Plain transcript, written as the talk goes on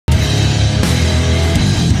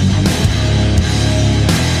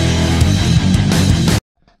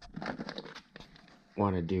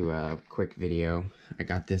want to do a quick video. I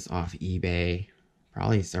got this off eBay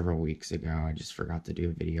probably several weeks ago. I just forgot to do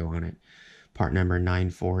a video on it. Part number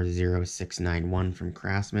 940691 from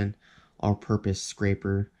Craftsman. All-purpose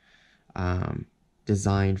scraper.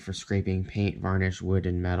 Designed for scraping paint, varnish, wood,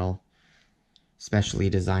 and metal. Specially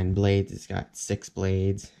designed blades. It's got 6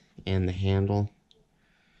 blades and the handle.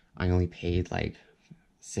 I only paid like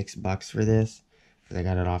 $6 for this because I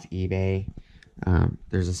got it off eBay.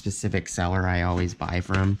 There's a specific seller I always buy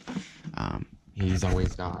from. He's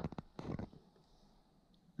always got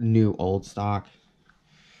new old stock,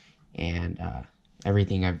 and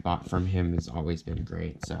everything I've bought from him has always been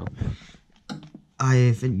great. So I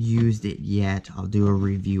haven't used it yet. I'll do a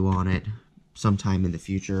review on it sometime in the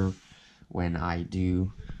future when I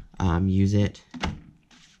do use it,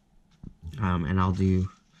 and I'll do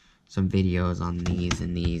some videos on these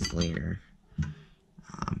and these later.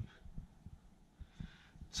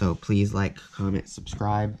 So please like, comment,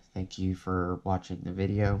 subscribe. Thank you for watching the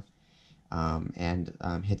video. And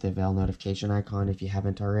hit the bell notification icon if you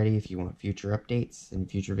haven't already, if you want future updates and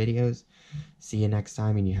future videos. See you next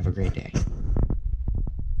time, and you have a great day.